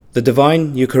The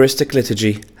Divine Eucharistic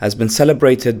Liturgy has been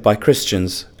celebrated by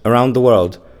Christians around the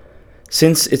world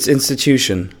since its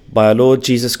institution by our Lord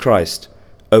Jesus Christ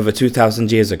over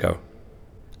 2,000 years ago.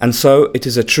 And so it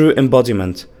is a true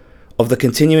embodiment of the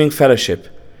continuing fellowship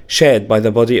shared by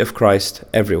the body of Christ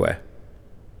everywhere.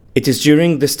 It is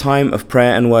during this time of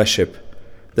prayer and worship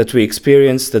that we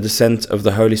experience the descent of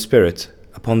the Holy Spirit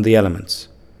upon the elements,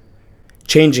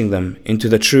 changing them into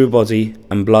the true body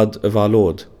and blood of our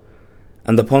Lord,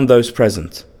 and upon those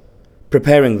present,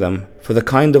 preparing them for the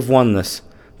kind of oneness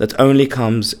that only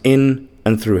comes in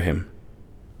and through Him.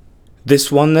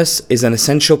 This oneness is an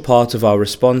essential part of our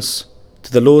response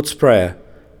to the Lord's Prayer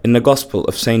in the Gospel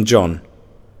of St. John,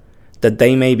 that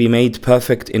they may be made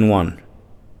perfect in one.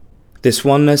 This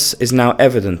oneness is now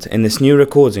evident in this new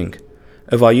recording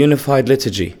of our unified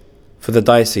liturgy for the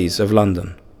Diocese of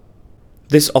London.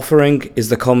 This offering is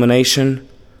the culmination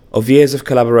of years of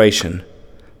collaboration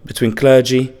between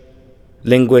clergy,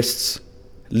 linguists,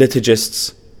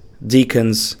 liturgists,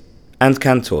 deacons, and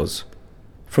cantors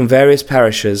from various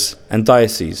parishes and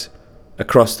dioceses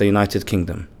across the United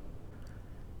Kingdom.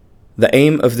 The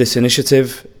aim of this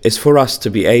initiative is for us to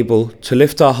be able to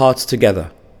lift our hearts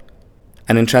together,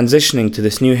 and in transitioning to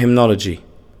this new hymnology,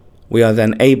 we are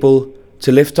then able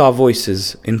to lift our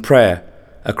voices in prayer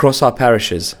across our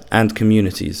parishes and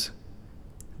communities.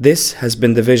 This has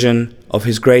been the vision of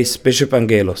His Grace Bishop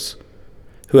Angelos,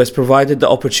 who has provided the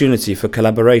opportunity for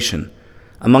collaboration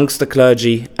amongst the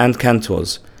clergy and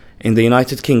cantors in the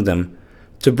United Kingdom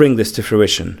to bring this to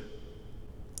fruition.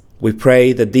 We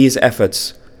pray that these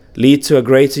efforts lead to a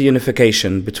greater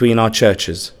unification between our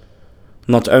churches,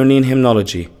 not only in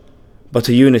hymnology, but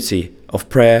a unity of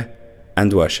prayer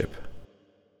and worship.